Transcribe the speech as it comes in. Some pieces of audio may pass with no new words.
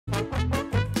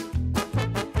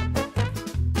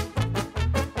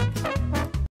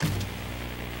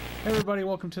Hey everybody,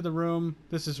 welcome to the room.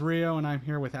 This is Rio, and I'm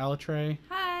here with Alatrye.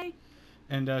 Hi.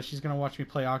 And she's gonna watch me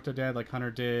play Octodad like Hunter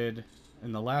did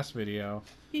in the last video.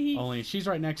 Only she's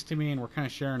right next to me, and we're kind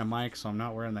of sharing a mic, so I'm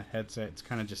not wearing the headset. It's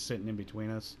kind of just sitting in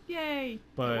between us. Yay!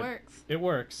 But it works. It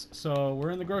works. So we're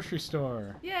in the grocery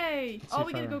store. Yay! Oh,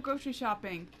 we gotta go grocery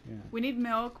shopping. Yeah. We need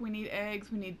milk. We need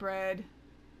eggs. We need bread.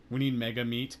 We need mega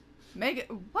meat. Mega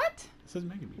what? It says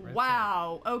mega meat right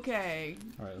Wow. There. Okay.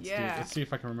 All right, let's do it. Let's see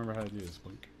if I can remember how to do this.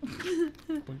 Blink.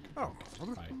 Blink. Oh,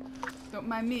 hi. Don't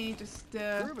mind me. Just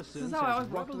this is how I always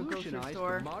walk to the grocery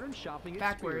store. Modern shopping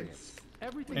backwards.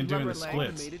 Everything and doing the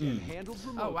splits.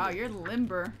 Oh wow, you're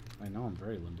limber. I know, I'm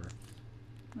very limber.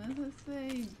 What does it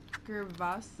say?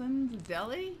 Gervason's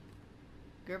Deli?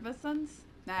 Gervason's?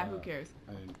 Nah, who cares?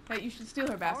 Hey, you should steal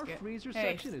her basket. Our freezer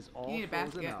hey, section is all you need a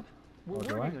basket. up. We're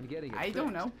working on getting it I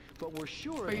don't know. But we're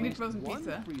sure but you need frozen one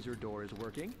pizza. Freezer door is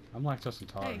working. I'm lactose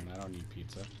intolerant. Hey. I don't need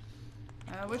pizza.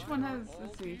 Which one has,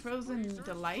 let's see, Frozen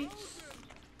Delight?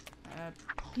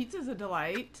 Pizza's a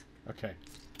delight. Okay.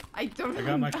 I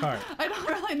got my cart. I don't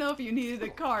really know if you needed a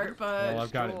cart, but... Well,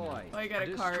 I've got it now. Oh, I got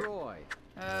a cart.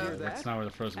 That's not where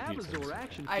the frozen pizza is.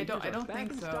 I don't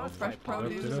think so. Fresh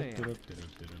produce.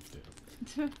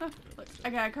 Look,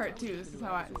 I got a cart too. This is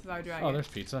how I drag it. Oh, there's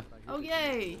pizza. Oh,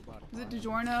 yay! Is it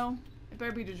DiGiorno? It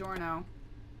better be DiGiorno.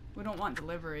 We don't want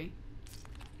delivery.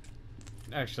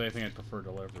 Actually, I think I'd prefer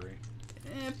delivery.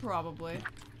 Probably.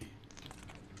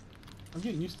 I'm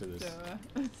getting used to this.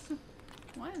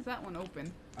 Why is that one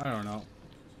open? I don't know.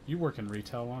 You work in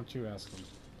retail, why don't you ask them?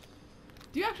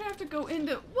 Do you actually have to go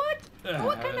into... What?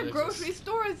 What kind of grocery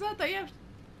store is that you have...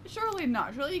 Surely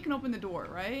not. Surely you can open the door,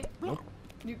 right? Nope.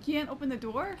 You can't open the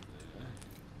door?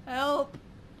 Help!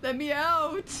 Let me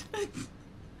out!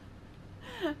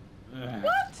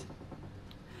 What?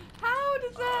 How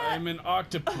does that... I'm an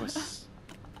octopus.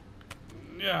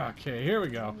 Yeah, okay, here we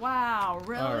go. Wow,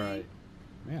 really? Alright.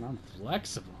 Man, I'm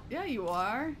flexible. Yeah, you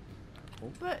are.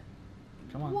 Oh. But...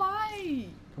 Come on. Why?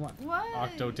 Come on. What?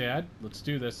 Octodad, let's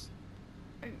do this.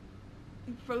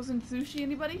 Frozen sushi,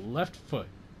 anybody? Left foot.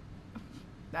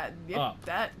 That's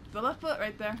the left foot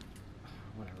right there.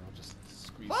 Whatever, I'll just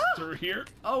squeeze through here.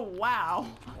 Oh, wow.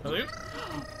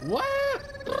 What?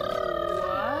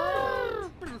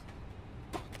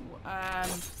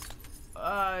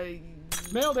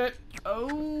 Nailed it.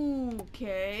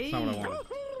 Okay. That's not what I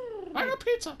wanted. I got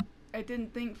pizza. I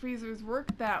didn't think freezers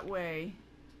worked that way.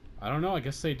 I don't know, I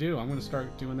guess they do. I'm going to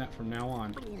start doing that from now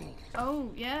on.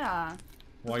 Oh, yeah.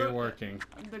 While you're working.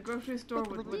 The grocery store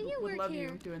would love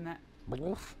you doing that.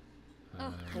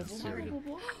 Sorry.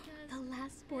 The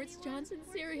last Sports Johnson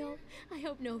cereal. I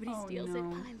hope nobody steals it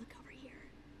while I look over here.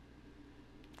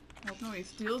 I hope nobody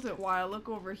steals it while I look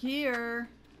over here.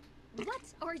 What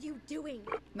are you doing?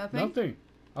 Nothing? Nothing.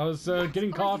 I was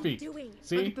getting coffee.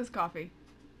 See? Look at this coffee.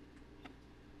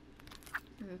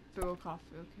 This big old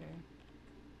coffee, okay.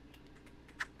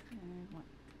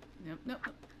 Nope, nope,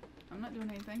 nope. I'm not doing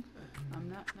anything. I'm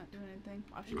not doing anything.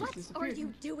 I should just disappear. What are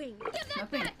you doing?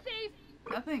 Nothing.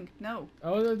 Nothing. No.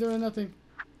 Oh, they're doing nothing.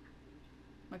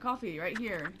 My coffee right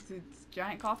here. It's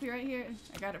giant coffee right here.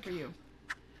 I got it for you.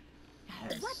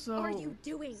 What are you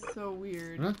doing? So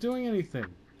weird. I'm not doing anything.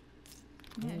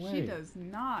 Yeah, No she way. does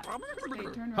not. Hey,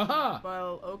 turn around. Haha!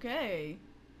 Well, okay.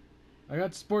 I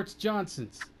got Sports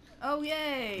Johnsons. Oh,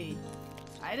 yay!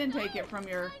 I didn't take it from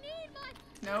your...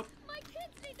 Nope. My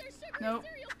kids need their sugary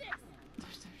cereal fix.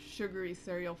 There's a sugary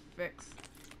cereal fix.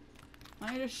 Why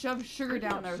don't you just shove sugar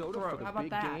down their throat? How about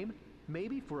that?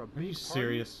 Maybe for a big Are you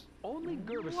serious? Only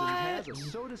Gervason's has a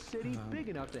soda city big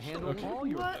enough to handle all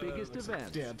your biggest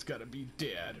events. Dad's gotta be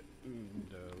dad. And,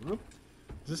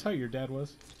 is this how your dad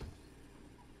was?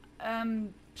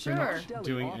 Sure.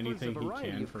 Doing anything he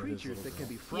can for his creatures that can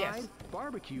be Yes. fried,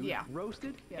 barbecued, that's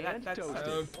roasted, and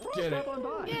toasted. Get it. Stop on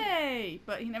by. Yay!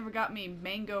 But he never got me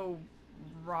mango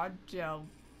Rogel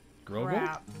Grogel?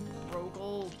 crap.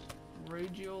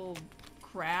 Rogel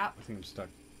crap. I think I'm stuck.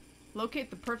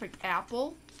 Locate the perfect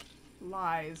apple.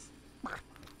 Lies.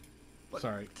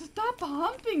 Sorry. Stop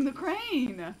humping the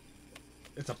crane.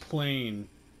 It's a plane.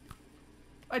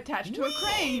 Attached to a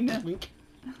crane. Wink.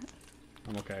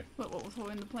 I'm okay. What was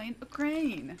holding the plane? A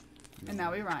crane. And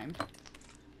now we rhymed.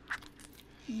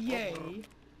 Yay.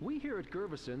 We here at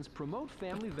Gervason's promote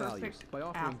family values by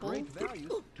offering apple. great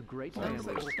values to great No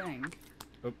families. such thing.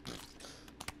 Oh.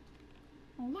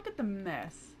 Oh, look at the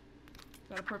mess. Is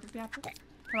that a perfect apple?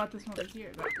 How about this one over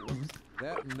here?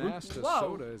 That Nasta Whoa.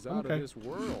 soda is out of this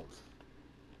world.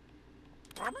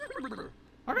 I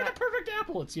got a perfect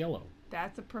apple. It's yellow.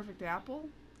 That's a perfect apple?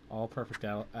 All perfect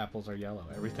apples are yellow.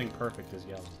 Everything perfect is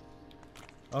yellow.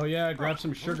 Oh yeah, grab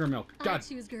some sugar milk. I God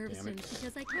choose damn Gerveson's it.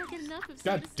 because I can't get enough of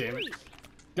God Soda damn it. City.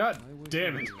 God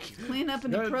damn it. Clean up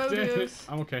in the God damn it. produce.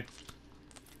 I'm okay.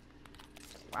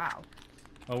 Wow.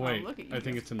 Oh wait, look at you. I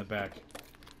think it's in the back.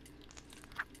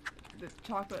 The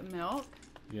chocolate milk.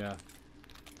 Yeah.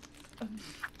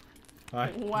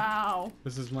 Hi. Wow.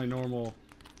 This is my normal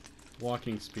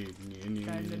walking speed.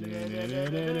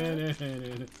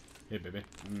 Hey, baby.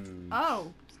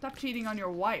 Oh, stop cheating on your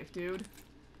wife, dude.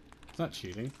 It's not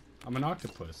cheating. I'm an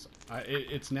octopus.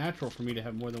 It's natural for me to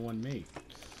have more than one mate.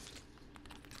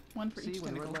 One for See, each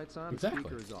when the tentacle. red light's on, Exactly. the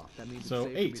speaker is off. That means So,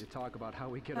 it's safe 8. for me to talk about how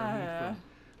we get our meat from...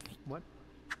 What?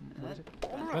 What is it?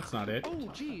 That's not it. Oh,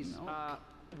 jeez.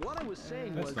 What I was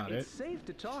saying That's was not it's it. safe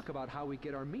to talk about how we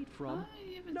get our meat from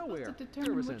You've nowhere. supposed to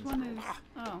determine which Gerveson's. one is...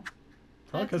 Oh.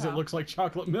 Probably because it looks like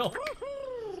chocolate milk.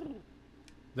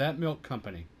 That milk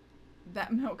company.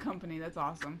 That milk company, that's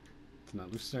awesome. It's not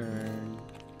Lucerne.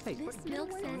 Hey, This but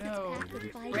milk says it's no. packed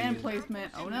with Brand vitamins.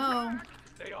 placement, oh no.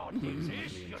 I'm gonna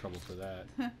be in trouble for that.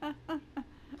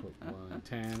 Put one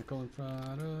tentacle in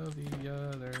front of the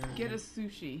other. Get a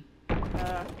sushi.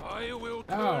 I will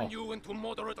turn you into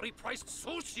moderately priced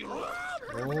sushi roll.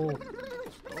 Oh.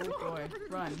 Oh boy,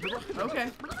 run. Okay.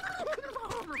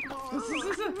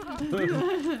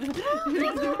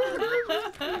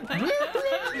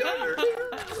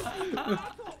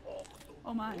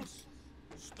 Oh my.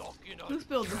 Who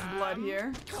spilled this blood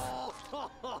here? Oh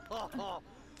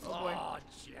boy.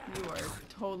 You are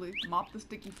totally... Mop the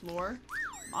sticky floor.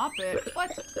 Mop it.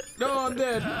 What? No, I'm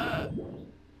dead.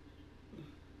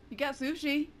 You got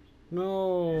sushi.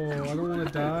 No, I don't want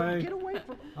to die. get away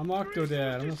from... I'm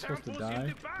Octodad. I'm not supposed to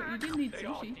die. But you do need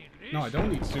sushi. No, I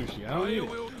don't need sushi. I don't I need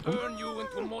will it. turn you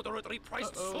into moderately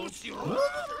priced sushi roll.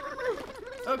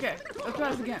 Okay, let's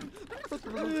try this again. Ugh.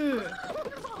 How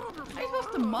are you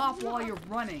supposed to mop while you're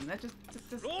running? That just...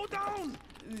 Slow down!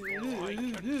 I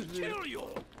can kill you!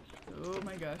 Oh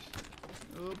my gosh.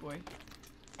 Oh boy.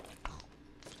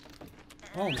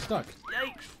 Oh, I'm stuck.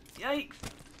 Yikes! Yikes!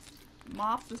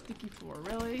 Mop the sticky floor.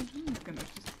 Really? I'm just gonna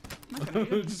I'm not gonna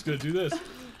I'm just gonna do this.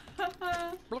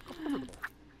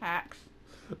 Hacks.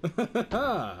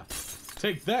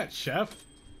 Take that, chef.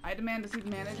 I demand to see the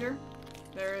manager.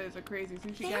 There is a crazy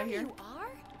sushi guy here. You are?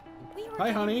 We were Hi,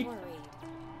 getting honey. worried.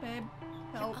 Babe,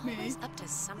 You're help me. always up to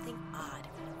something odd.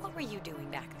 What were you doing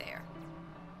back there?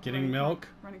 Getting milk.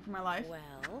 Running for my life.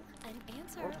 Well, an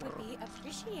answer would be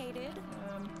appreciated.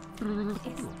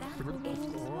 Is that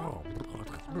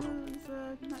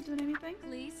it? Not doing anything?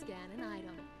 Please scan an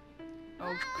item. Oh,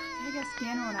 I guess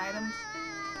scanner on items.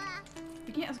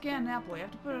 You can't scan an apple. You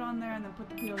have to put it on there and then put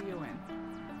the PLU in.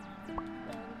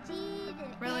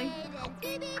 Really?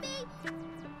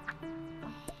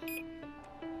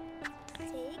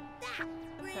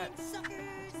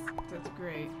 That's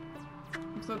great.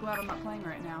 I'm so glad I'm not playing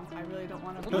right now. I really don't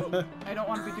want to be. I don't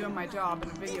want to be doing my job in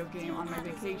a video game on my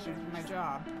vacation from my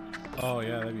job. Oh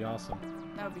yeah, that'd be awesome.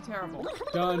 That would be terrible.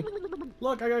 Done.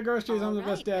 Look, I got groceries. I'm the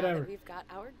best dad now ever. that we've got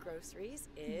our groceries,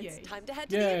 it's Yay. time to head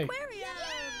to Yay.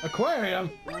 the aquarium.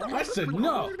 Aquarium? I said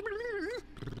no.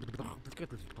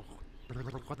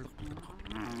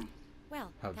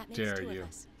 Well, How that makes dare 2 you. of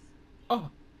us. Oh.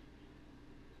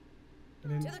 To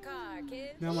the car,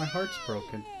 kids. Now my heart's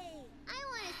broken. I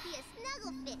want to see a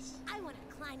snugglefish. I want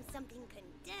to climb something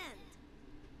condemned.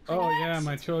 Oh yeah,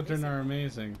 my children are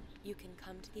amazing. You can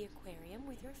come to the aquarium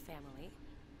with your family,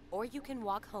 or you can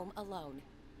walk home alone.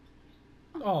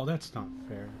 Oh, that's not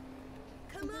fair.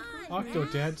 Come on,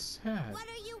 Octodad's sad. What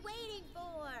are you waiting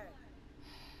for?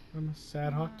 I'm a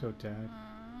sad Octodad.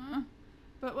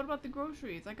 But what about the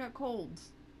groceries? I got colds.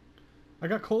 I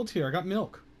got cold here. I got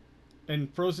milk.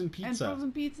 And frozen pizza. And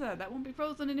frozen pizza. That won't be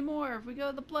frozen anymore if we go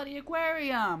to the bloody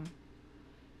aquarium.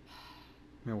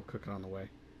 Yeah, we'll cook it on the way.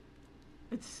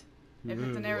 If it's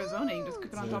in Arizona, you can just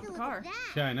cook it on top of the car.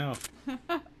 Yeah, I know.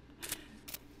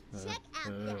 Check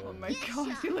out the Oh my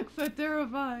gosh, you look so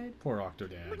terrified. Poor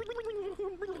Octodad.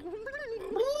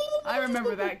 I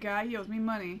remember that guy. He owes me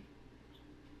money.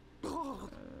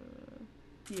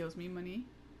 He owes me money.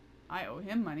 I owe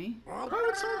him money. Why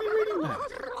would someone be reading that?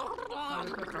 How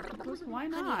to cook octopus? Why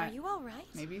Honey, not? are you all right?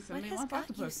 Maybe What somebody has wants got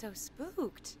you octopus. so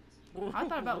spooked? I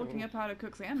thought about looking up how to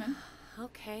cook salmon.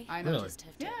 Okay, I know. I'll Really? just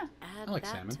have to Yeah. add I like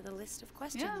that salmon. to the list of Yeah,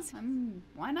 questions.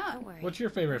 why not? Don't worry. What's your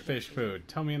favorite fish food?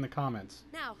 Tell me in the comments.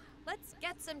 Now, let's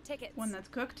get some tickets. One that's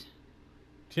cooked?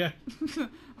 Yeah.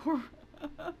 Or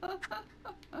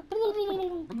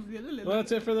Well,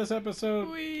 that's it for this episode.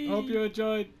 Whee! Hope you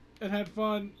enjoyed and had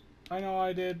fun. I know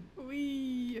I did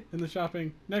Wee! in the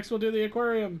shopping. Next, we'll do the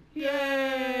aquarium.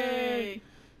 Yay!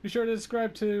 Be sure to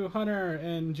subscribe to Hunter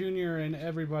and Junior and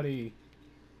everybody.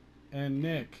 and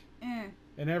Nick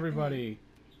and everybody.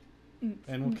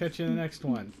 And we'll catch you in the next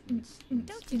one.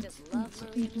 Don't you just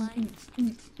love marine life?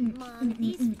 Mom,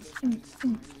 these